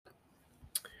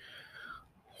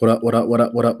What up? What up? What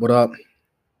up? What up? What up?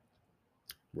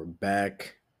 We're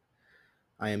back.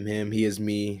 I am him. He is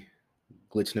me.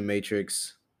 Glitch in the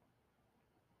Matrix.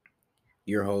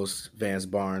 Your host, Vance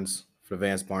Barnes, for the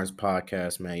Vance Barnes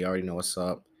podcast. Man, you already know what's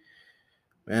up.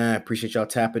 Man, I appreciate y'all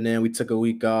tapping in. We took a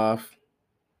week off,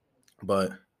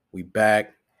 but we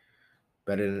back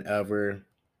better than ever.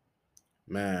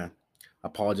 Man, I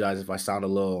apologize if I sound a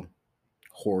little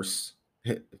hoarse,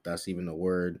 if that's even a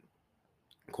word,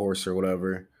 hoarse or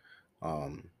whatever.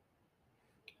 Um,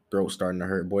 Throat starting to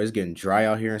hurt. Boy, it's getting dry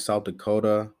out here in South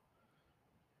Dakota.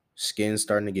 Skin's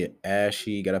starting to get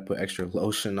ashy. Got to put extra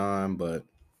lotion on, but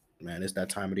man, it's that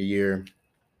time of the year.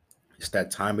 It's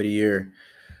that time of the year.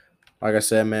 Like I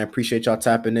said, man, appreciate y'all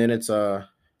tapping in.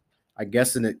 I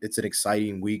guess it's an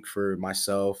exciting week for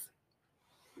myself.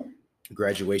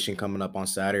 Graduation coming up on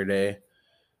Saturday.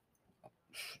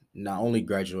 Not only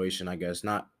graduation, I guess,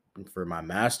 not for my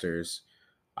master's.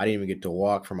 I didn't even get to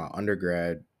walk for my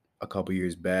undergrad a couple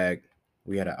years back.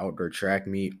 We had an outdoor track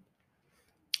meet.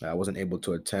 I wasn't able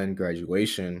to attend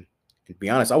graduation. And to be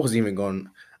honest, I wasn't even going.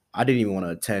 I didn't even want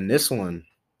to attend this one.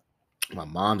 My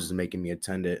mom's is making me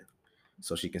attend it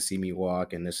so she can see me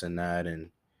walk and this and that. And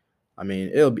I mean,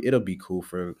 it'll be cool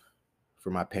for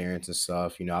my parents and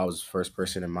stuff. You know, I was the first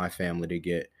person in my family to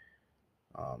get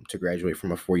to graduate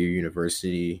from a 4-year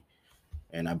university,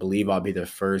 and I believe I'll be the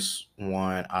first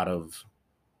one out of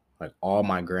like all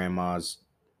my grandma's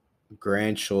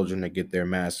grandchildren to get their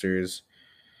masters.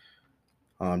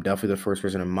 Definitely the first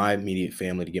person in my immediate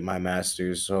family to get my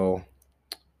masters. So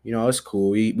you know, it's cool.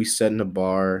 We set in the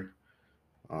bar.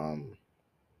 Um,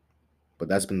 but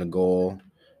that's been the goal.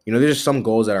 You know, there's some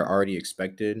goals that are already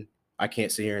expected. I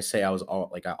can't sit here and say I was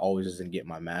all like I always was gonna get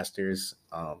my master's,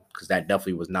 because that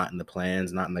definitely was not in the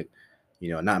plans, not in the,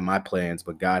 not in my plans,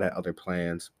 but God had other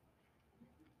plans.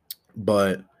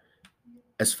 But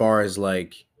as far as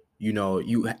like, you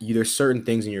there's certain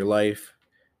things in your life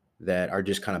that are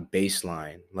just kind of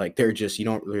baseline. Like they're just you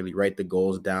don't really write the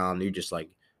goals down. You're just like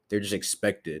they're just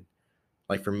expected.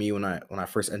 Like for me when I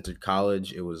first entered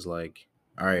college, it was like,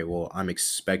 all right, well, I'm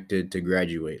expected to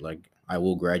graduate. Like I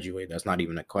will graduate. That's not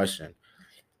even a question.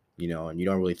 And you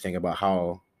don't really think about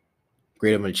how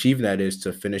great of an achievement that is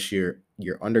to finish your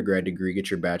undergrad degree, get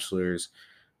your bachelor's,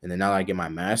 and then now that I get my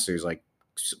master's, like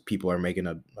people are making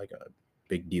a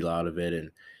big deal out of it. And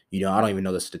I don't even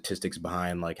know the statistics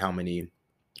behind like how many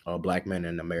black men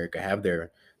in America have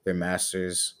their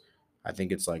masters. I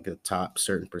think it's like a top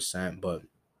certain percent, but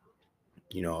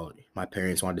my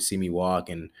parents wanted to see me walk,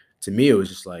 and to me, it was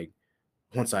just like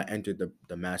once I entered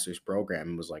the master's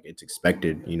program, it was like it's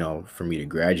expected, for me to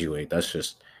graduate. That's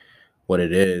just what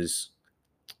it is.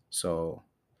 So,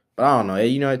 but I don't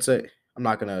know. I'm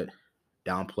not gonna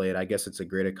downplay it. I guess it's a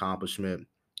great accomplishment,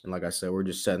 and like I said, we're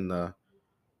just setting the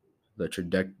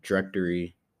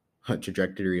trajectory of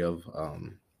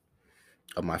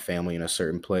my family in a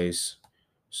certain place.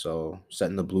 So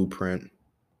setting the blueprint,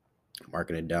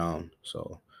 marking it down.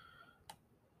 So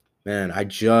man, I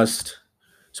just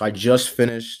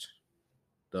finished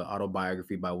the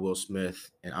autobiography by Will Smith,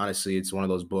 and honestly, it's one of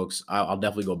those books I'll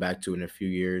definitely go back to in a few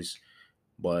years.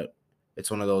 But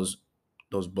it's one of those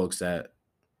books that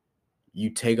you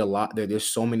take a lot. There's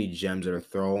so many gems that are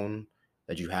thrown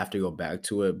that you have to go back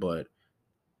to it. But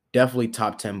definitely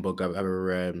top 10 book I've ever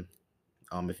read.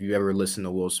 If you ever listen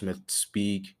to Will Smith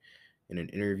speak in an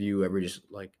interview, ever just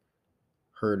like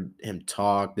heard him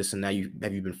talk, this and that, you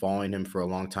been following him for a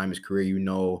long time, his career,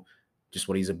 just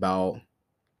what he's about,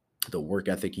 the work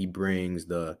ethic he brings,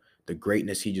 the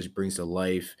greatness he just brings to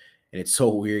life. And it's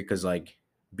so weird because like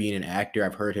being an actor,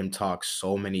 I've heard him talk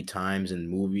so many times in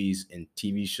movies and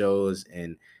TV shows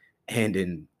and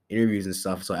in interviews and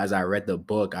stuff. So as I read the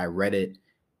book, I read it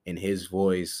in his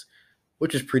voice,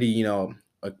 which is pretty, a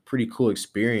pretty cool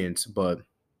experience. But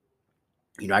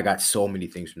I got so many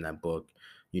things from that book.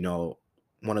 You know,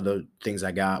 one of the things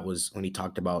I got was when he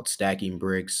talked about stacking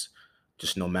bricks,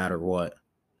 just no matter what,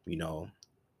 you know,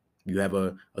 you have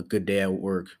a good day at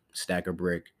work, stack a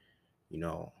brick, you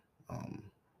know, um,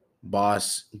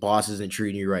 boss isn't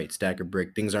treating you right, stack a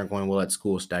brick. Things aren't going well at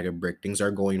school, stack a brick. Things are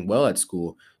going well at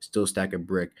school, still stack a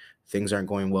brick. Things aren't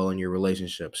going well in your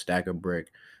relationship, stack a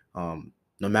brick. No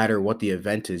matter what the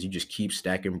event is, you just keep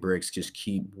stacking bricks, just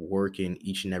keep working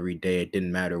each and every day. It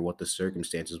didn't matter what the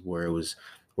circumstances were. It was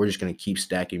we're just gonna keep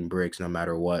stacking bricks no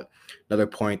matter what. Another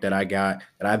point that I got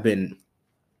that I've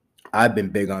been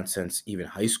big on since even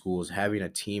high school is having a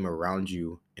team around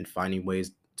you and finding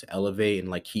ways to elevate.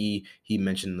 And like he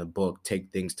mentioned in the book,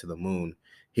 take things to the moon.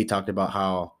 He talked about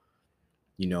how,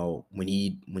 when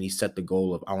he set the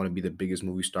goal of I want to be the biggest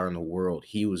movie star in the world,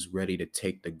 he was ready to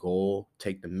take the goal,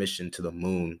 take the mission to the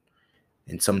moon.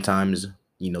 And sometimes,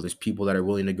 there's people that are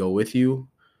willing to go with you,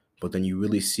 but then you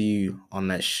really see on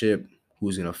that ship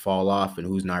who's going to fall off and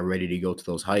who's not ready to go to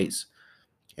those heights.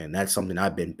 And that's something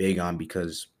I've been big on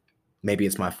because maybe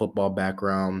it's my football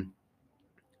background.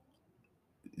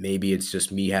 Maybe it's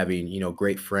just me having,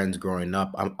 great friends growing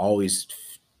up. I'm always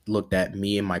looked at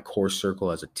me and my core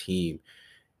circle as a team.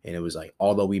 And it was like,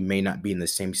 although we may not be in the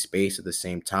same space at the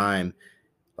same time,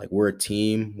 like we're a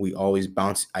team. We always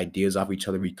bounce ideas off each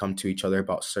other. We come to each other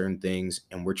about certain things,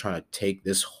 and we're trying to take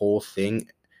this whole thing,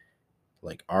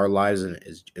 like our lives and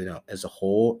as a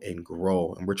whole, and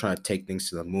grow. And we're trying to take things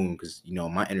to the moon because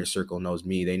my inner circle knows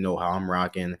me. They know how I'm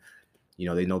rocking.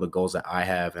 They know the goals that I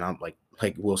have, and I'm like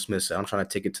Will Smith said, I'm trying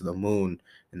to take it to the moon.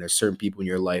 And there's certain people in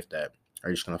your life that are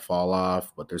just gonna fall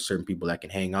off, but there's certain people that can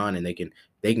hang on and they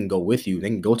can go with you. They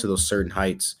can go to those certain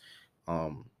heights.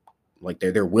 Um, like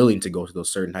they're willing to go to those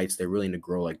certain heights. They're willing to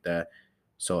grow like that.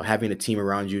 So having a team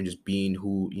around you and just being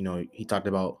who he talked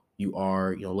about you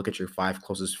are. Look at your 5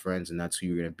 closest friends, and that's who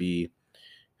you're gonna be.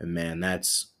 And man,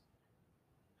 that's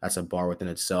a bar within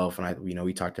itself. And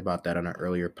we talked about that on an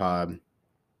earlier pod.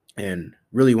 And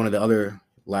really, one of the other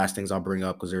last things I'll bring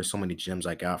up, because there's so many gems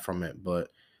I got from it, but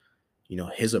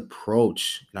his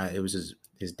approach, it was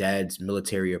his dad's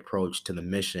military approach to the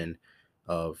mission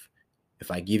of, if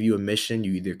I give you a mission,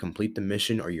 you either complete the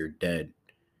mission or you're dead.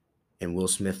 And Will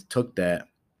Smith took that,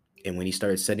 and when he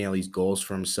started setting all these goals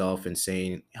for himself and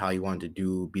saying how he wanted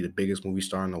to be the biggest movie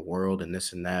star in the world and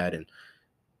this and that, and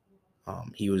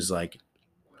he was like,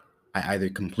 I either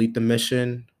complete the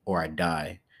mission or I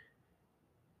die.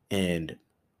 And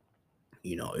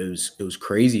it was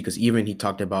crazy because even he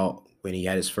talked about when he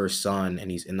had his first son and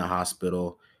he's in the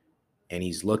hospital and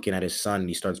he's looking at his son and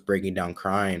he starts breaking down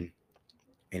crying,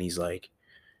 and he's like,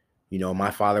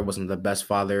 my father wasn't the best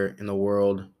father in the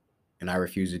world, and I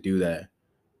refuse to do that.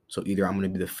 So either I'm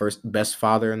going to be the first best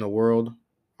father in the world, or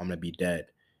I'm going to be dead.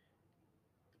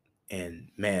 And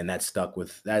man, that stuck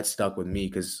with me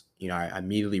because I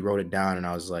immediately wrote it down, and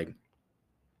I was like,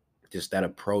 just that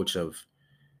approach of,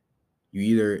 you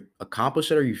either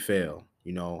accomplish it or you fail.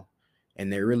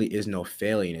 And there really is no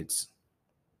failing. It's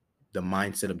the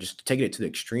mindset of just taking it to the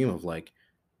extreme of like,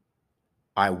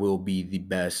 I will be the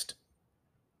best,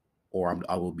 or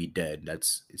I will be dead.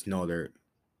 It's no other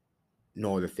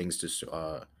things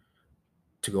to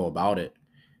go about it.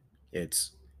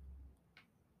 It's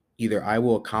either I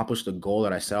will accomplish the goal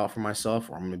that I set out for myself,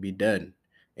 or I'm going to be dead.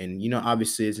 And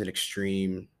obviously it's an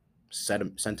extreme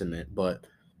sentiment, but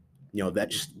that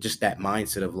just that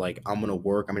mindset of like, I'm gonna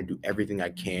work, I'm gonna do everything I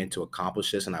can to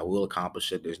accomplish this, and I will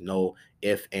accomplish it. There's no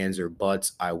if, ands, or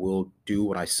buts. I will do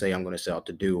what I say I'm gonna set out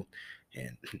to do.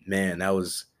 And man, that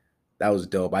was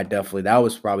dope. That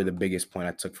was probably the biggest point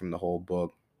I took from the whole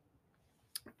book.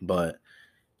 But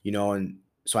and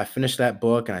so I finished that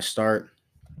book, and I start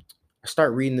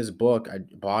reading this book. I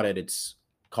bought it. It's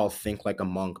called Think Like a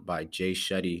Monk by Jay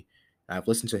Shetty. And I've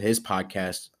listened to his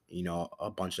podcast, a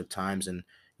bunch of times, and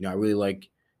I really like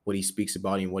what he speaks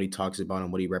about and what he talks about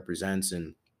and what he represents.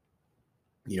 And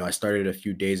I started a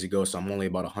few days ago, so I'm only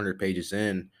about 100 pages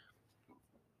in.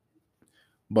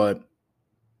 But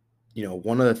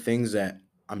one of the things that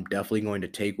I'm definitely going to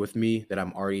take with me, that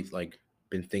I'm already like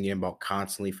been thinking about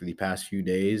constantly for the past few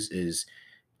days, is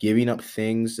giving up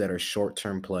things that are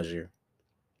short-term pleasure.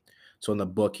 So in the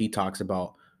book, he talks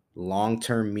about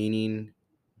long-term meaning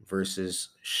versus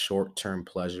short-term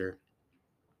pleasure.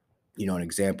 An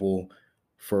example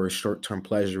for short-term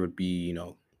pleasure would be,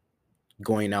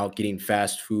 going out, getting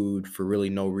fast food for really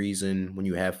no reason when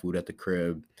you have food at the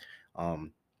crib,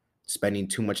 um, spending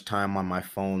too much time on my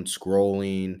phone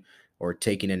scrolling, or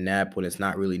taking a nap when it's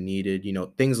not really needed,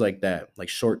 things like that, like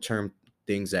short-term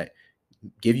things that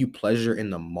give you pleasure in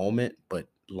the moment, but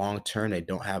long-term, they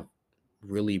don't have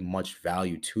really much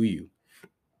value to you.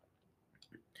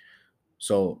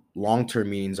 So long-term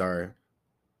meanings are,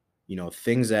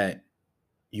 things that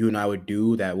you and I would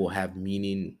do that will have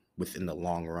meaning within the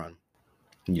long run.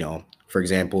 For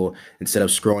example, instead of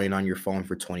scrolling on your phone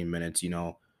for 20 minutes,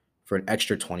 for an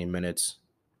extra 20 minutes,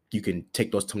 you can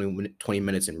take those 20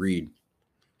 minutes and read.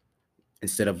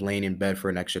 Instead of laying in bed for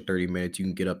an extra 30 minutes, you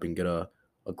can get up and get a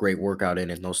great workout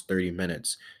in those 30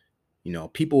 minutes.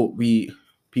 People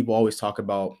always talk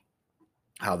about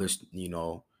how there's,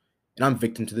 and I'm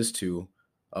victim to this too,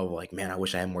 of like, man, I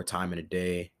wish I had more time in a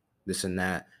day, this and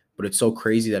that. But it's so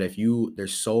crazy that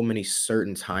there's so many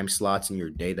certain time slots in your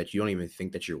day that you don't even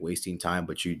think that you're wasting time,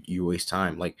 but you waste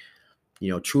time. Like,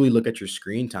 truly look at your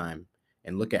screen time.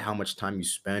 and look at how much time you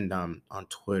spend on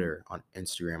Twitter, on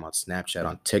Instagram, on Snapchat,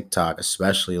 on TikTok,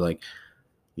 especially, like,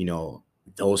 you know,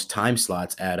 those time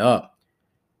slots add up.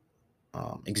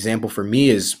 Example for me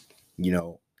is, you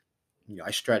know,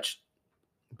 I stretch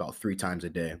about 3 times a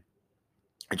day,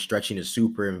 and stretching is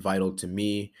super and vital to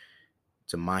me,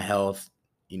 to my health.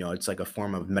 It's like a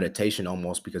form of meditation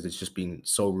almost, because it's just been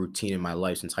so routine in my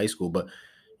life since high school. But,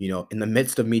 in the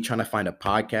midst of me trying to find a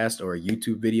podcast or a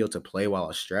YouTube video to play while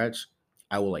I stretch,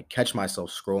 I will like catch myself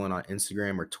scrolling on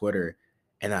Instagram or Twitter.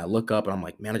 And I look up and I'm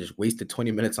like, man, I just wasted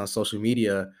 20 minutes on social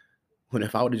media. When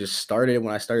if I would have just started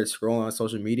when I started scrolling on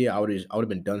social media, I would have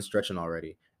been done stretching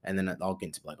already. And then I'll get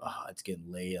into like, oh, it's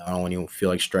getting late. I don't even feel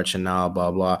like stretching now, blah,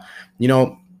 blah. You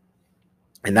know,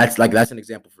 and that's an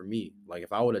example for me. Like,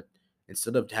 if I would have,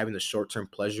 instead of having the short-term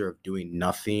pleasure of doing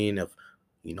nothing, of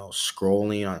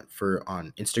scrolling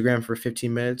on Instagram for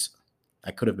 15 minutes,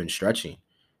 I could have been stretching,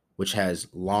 which has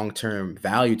long-term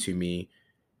value to me.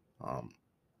 um,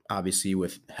 Obviously,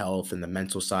 with health and the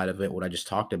mental side of it, what I just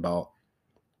talked about.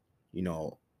 you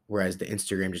know Whereas the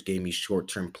Instagram just gave me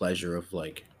short-term pleasure of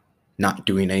like not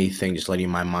doing anything, just letting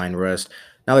my mind rest.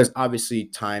 Now there's obviously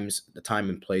the time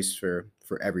and place for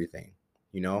everything,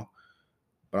 you know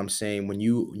but I'm saying, when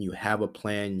you have a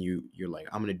plan, you're like,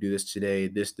 I'm gonna do this today,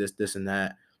 this and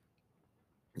that,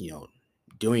 you know,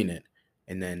 doing it,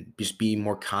 and then just being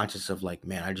more conscious of like,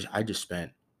 man, I just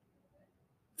spent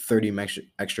 30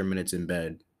 extra minutes in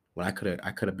bed when I could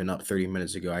have been up 30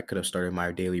 minutes ago. I could have started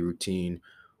my daily routine,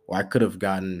 or I could have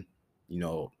gotten,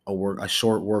 a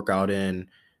short workout in,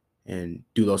 and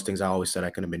do those things I always said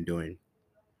I could have been doing.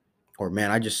 Or, man,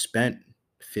 I just spent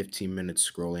 15 minutes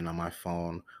scrolling on my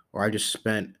phone, or I just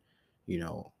spent, you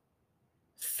know,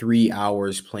 3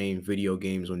 hours playing video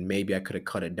games, when maybe I could have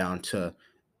cut it down to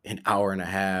an hour and a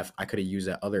half. I could have used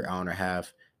that other hour and a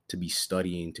half to be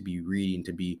studying, to be reading,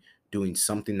 to be doing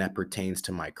something that pertains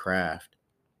to my craft.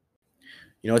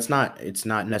 It's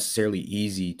not necessarily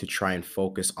easy to try and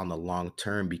focus on the long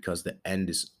term, because the end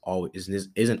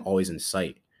isn't always in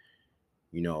sight.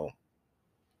 You know,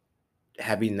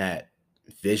 Having that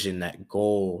vision, that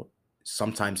goal,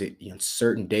 sometimes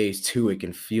certain days too, it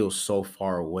can feel so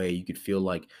far away. You could feel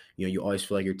like, you always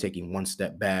feel like you're taking one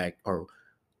step back, or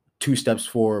two steps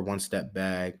forward, one step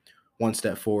back, one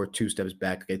step forward, two steps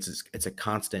back. It's a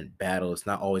constant battle. It's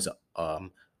not always a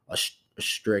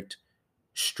strict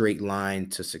straight line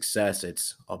to success.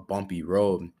 It's a bumpy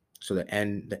road. So the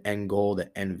end goal,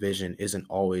 the end vision isn't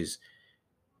always,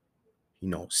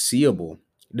 seeable.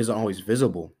 It isn't always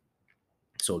visible.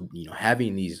 So,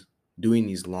 doing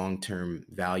these long-term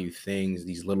value things,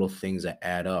 these little things that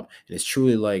add up. And it's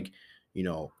truly like, you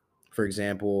know, for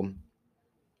example,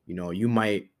 you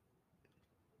might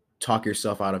talk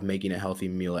yourself out of making a healthy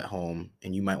meal at home,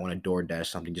 and you might want to DoorDash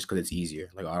something just because it's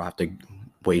easier. Like, I don't have to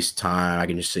waste time. I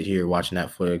can just sit here, watch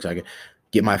Netflix. I can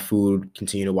get my food,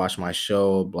 continue to watch my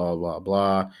show, blah, blah,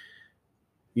 blah.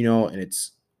 And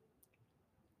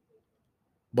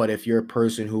but if you're a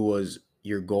person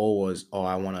your goal was, oh,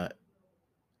 I want to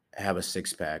have a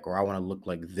six pack, or I want to look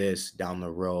like this down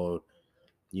the road,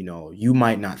 you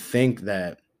might not think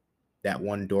that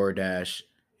one DoorDash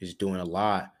is doing a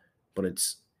lot, but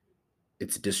it's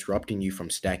disrupting you from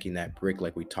stacking that brick,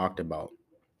 like we talked about.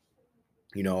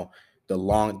 You know, the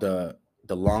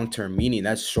long term meaning,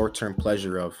 that's short term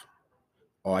pleasure of,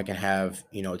 oh, I can have,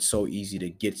 it's so easy to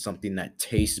get something that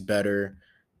tastes better,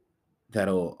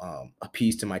 that'll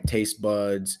appease to my taste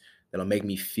buds, that'll make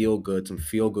me feel good, some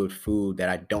feel good food that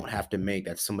I don't have to make,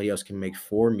 that somebody else can make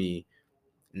for me,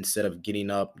 instead of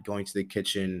getting up, going to the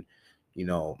kitchen, you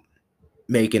know,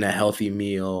 making a healthy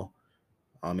meal,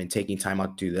 and taking time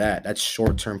out to do that. That's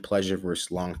short-term pleasure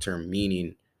versus long-term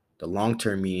meaning. The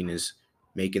long-term meaning is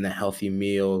making a healthy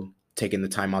meal, taking the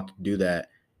time out to do that,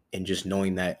 and just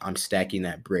knowing that I'm stacking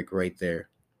that brick right there.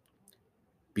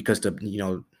 Because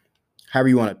however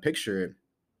you want to picture it,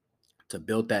 to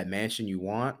build that mansion you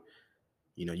want,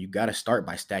 you got to start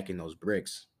by stacking those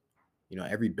bricks.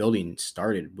 Every building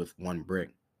started with one brick,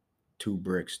 two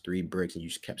bricks, three bricks, and you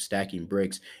just kept stacking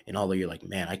bricks. And although you're like,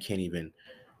 man, I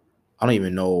don't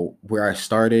even know where I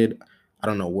started. I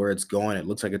don't know where it's going. It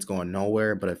looks like it's going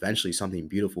nowhere, but eventually something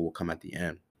beautiful will come at the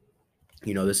end.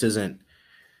 You know, this isn't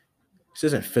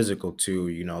physical too.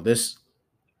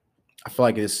 I feel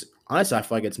like it's honestly, I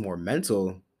feel like it's more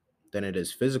mental than it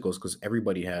is physical, because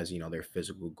everybody has, their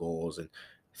physical goals and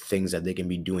things that they can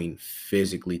be doing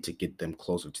physically to get them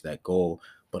closer to that goal.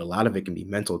 But a lot of it can be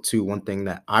mental too. One thing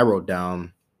that I wrote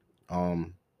down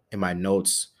in my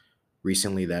notes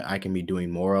recently that I can be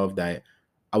doing more of, that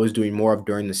I was doing more of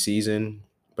during the season,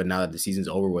 but now that the season's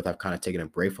over with, I've kind of taken a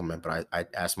break from it. But I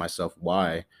asked myself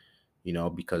why,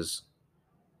 because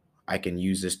I can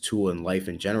use this tool in life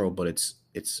in general, but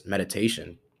it's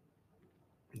meditation.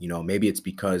 Maybe it's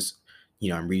because,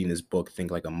 I'm reading this book,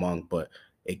 Think Like a Monk, but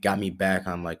it got me back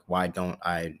on like, why don't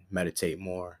I meditate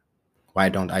more? Why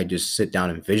don't I just sit down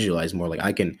and visualize more? Like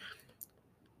I can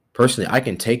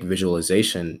take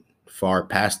visualization far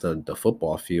past the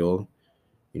football field.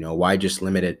 Why just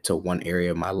limit it to one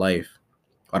area of my life?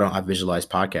 Why don't I visualize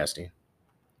podcasting?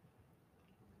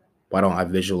 Why don't I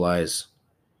visualize,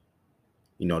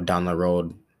 down the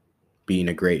road being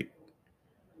a great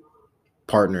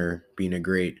partner, being a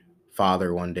great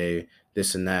father one day,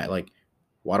 this and that? Like,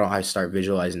 why don't I start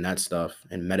visualizing that stuff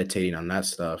and meditating on that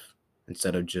stuff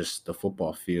instead of just the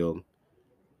football field,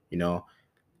 you know?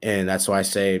 And that's why I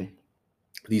say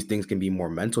these things can be more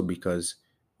mental because,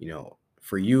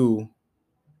 for you,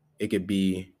 it could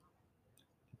be,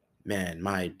 man,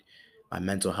 my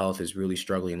mental health is really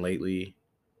struggling lately.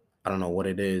 I don't know what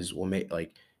it is. Well,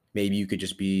 maybe you could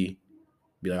just be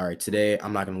like, all right, today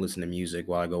I'm not going to listen to music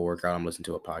while I go work out. I'm listening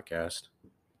to a podcast.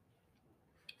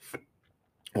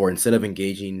 Or instead of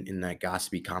engaging in that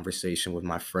gossipy conversation with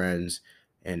my friends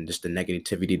and just the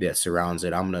negativity that surrounds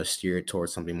it, I'm going to steer it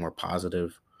towards something more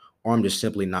positive, or I'm just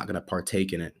simply not going to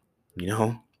partake in it. You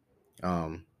know,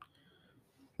 um,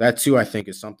 that too, I think,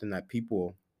 is something that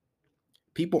people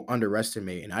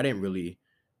underestimate, and I didn't really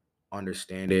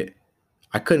understand it.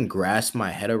 I couldn't grasp my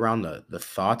head around the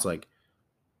thoughts, like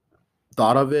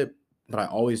thought of it, but I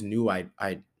always knew I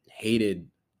hated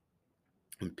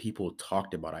when people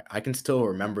talked about it. I can still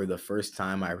remember the first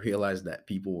time I realized that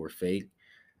people were fake.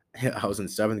 I was in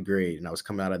 7th grade and I was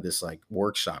coming out of this like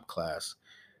workshop class.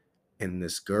 And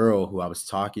this girl who I was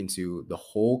talking to, the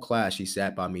whole class, she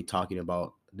sat by me talking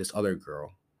about this other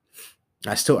girl.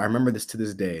 I remember this to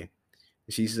this day.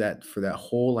 She sat for that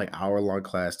whole like hour-long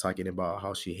class talking about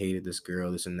how she hated this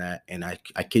girl, this and that. And I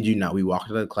kid you not, we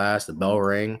walked out of class, the bell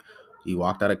rang, we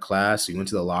walked out of class, we went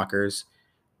to the lockers,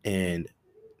 and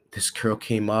this girl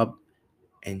came up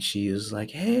and she was like,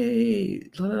 "Hey,"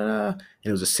 blah, blah, blah. And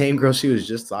it was the same girl she was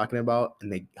just talking about,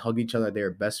 and they hugged each other. They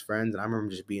were best friends, and I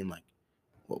remember just being like,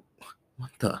 what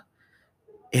the?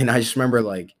 And I just remember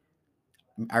like,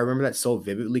 I remember that so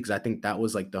vividly because I think that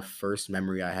was like the first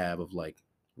memory I have of like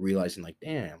realizing like,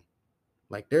 damn,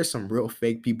 like there's some real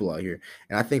fake people out here,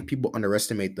 and I think people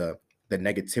underestimate the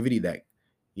negativity that,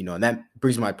 and that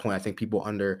brings my point. I think people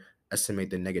underestimate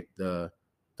the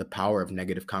power of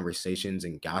negative conversations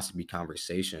and gossipy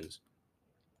conversations.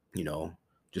 you know,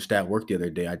 just at work the other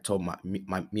day, I told me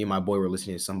and my boy were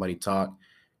listening to somebody talk,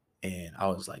 and I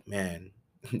was like, man,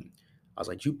 I was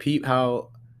like, you peep how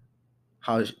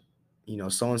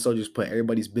so and so just put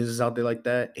everybody's business out there like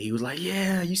that. And he was like,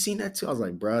 yeah, you seen that too? I was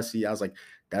like, bruh, see, I was like,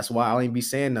 that's why I don't even be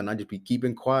saying nothing. I just be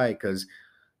keeping quiet because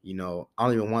I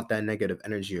don't even want that negative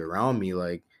energy around me.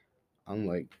 Like I'm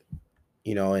like,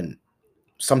 and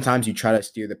sometimes you try to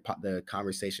steer the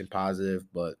conversation positive,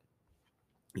 but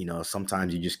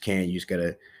sometimes you just can't. You just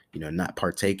gotta, not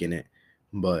partake in it.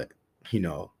 But a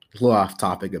little off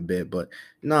topic a bit, but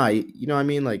nah, you know what I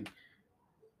mean? Like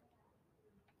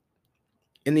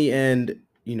in the end,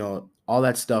 all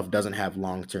that stuff doesn't have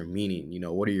long-term meaning.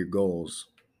 What are your goals?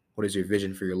 What is your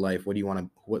vision for your life?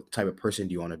 What type of person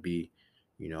do you want to be?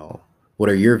 You know, what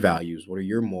are your values? What are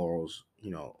your morals?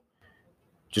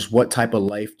 Just what type of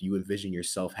life do you envision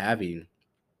yourself having?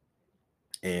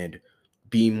 And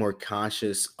being more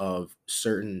conscious of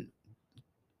certain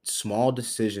small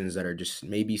decisions that are just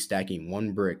maybe stacking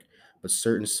one brick, but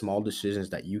certain small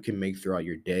decisions that you can make throughout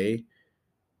your day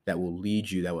that will lead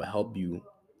you, that will help you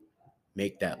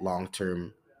make that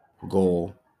long-term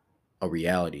goal a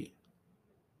reality.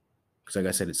 Because like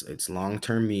I said, it's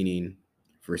long-term meaning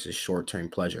versus short-term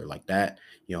pleasure. Like that,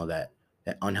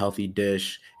 that unhealthy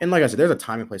dish. And like I said, there's a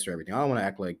time and place for everything. I don't want to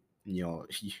act like,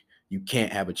 you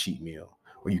can't have a cheat meal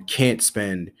or you can't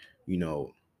spend,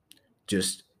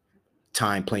 just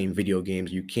time playing video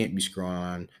games. You can't be scrolling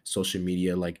on social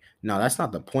media. Like, no, that's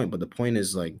not the point. But the point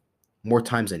is like more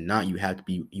times than not, you have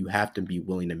to be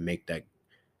willing to make that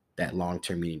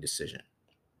long-term meaning decision.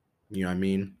 You know what I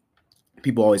mean?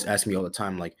 People always ask me all the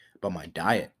time, like about my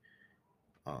diet.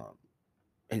 Um,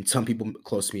 and some people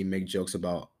close to me make jokes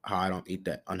about how I don't eat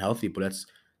that unhealthy, but that's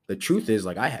the truth is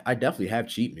like I definitely have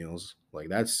cheat meals. Like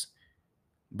that's,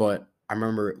 but I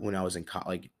remember when I was in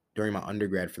like during my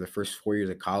undergrad for the first 4 years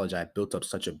of college, I built up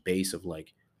such a base of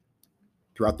like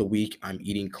throughout the week I'm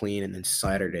eating clean, and then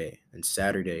Saturday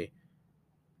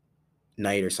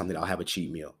night or something I'll have a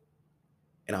cheat meal.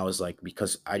 And I was like,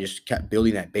 because I just kept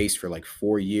building that base for like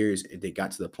 4 years, they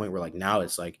got to the point where like now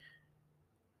it's like,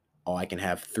 oh, I can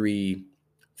have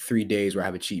 3 days where I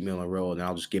have a cheat meal in a row, and then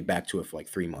I'll just get back to it for like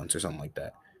 3 months or something like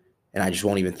that. And I just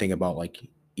won't even think about like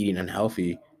eating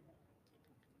unhealthy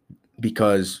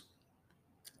because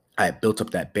I built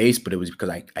up that base, but it was because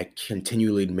I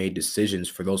continually made decisions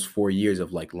for those 4 years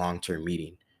of like long-term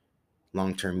meaning,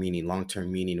 long-term meaning,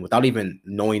 long-term meaning, without even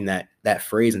knowing that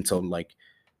phrase until like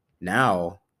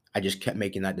now. I just kept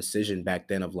making that decision back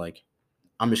then of like,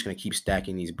 I'm just gonna keep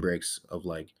stacking these bricks of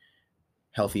like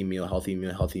healthy meal, healthy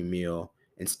meal, healthy meal,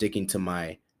 and sticking to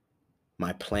my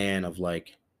plan of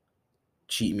like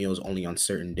cheat meals only on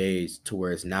certain days, to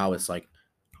whereas now it's like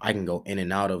I can go in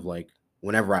and out of like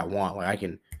whenever I want. Like I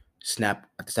can snap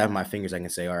at the snap of my fingers, I can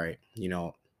say, all right,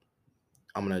 I'm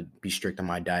gonna be strict on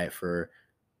my diet for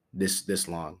this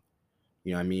long.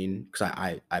 You know what I mean? Because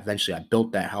I eventually I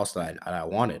built that house that I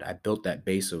wanted. I built that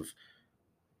base of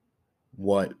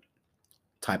what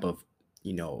type of,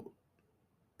 you know,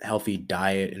 healthy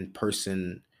diet and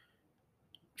person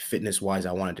fitness wise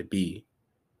I wanted to be.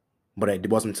 But it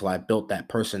wasn't until I built that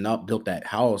person up, built that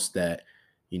house that,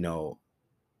 you know,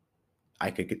 I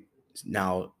could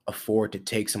now afford to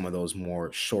take some of those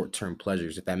more short term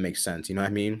pleasures, if that makes sense. You know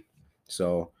what I mean?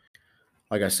 So,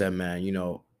 like I said, man,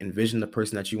 envision the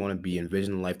person that you want to be,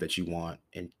 envision the life that you want,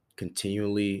 and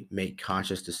continually make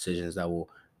conscious decisions that will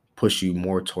push you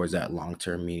more towards that long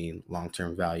term meaning, long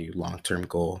term value, long term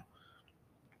goal.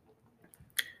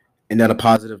 And on a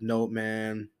positive note,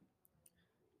 man,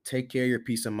 take care of your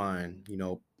peace of mind.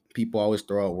 People always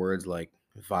throw out words like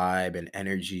vibe and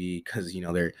energy because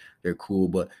they're cool,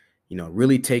 but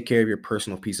really take care of your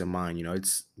personal peace of mind.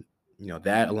 It's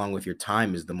that along with your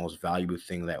time is the most valuable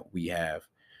thing that we have.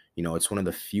 It's one of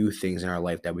the few things in our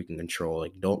life that we can control.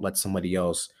 Like, don't let somebody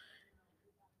else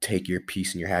take your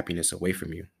peace and your happiness away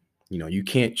from you. You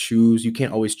can't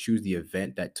always choose the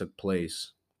event that took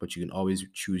place, but you can always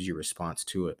choose your response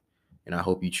to it. And I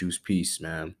hope you choose peace,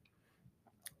 man.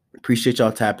 Appreciate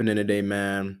y'all tapping in today,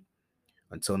 man.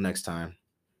 Until next time,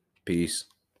 peace.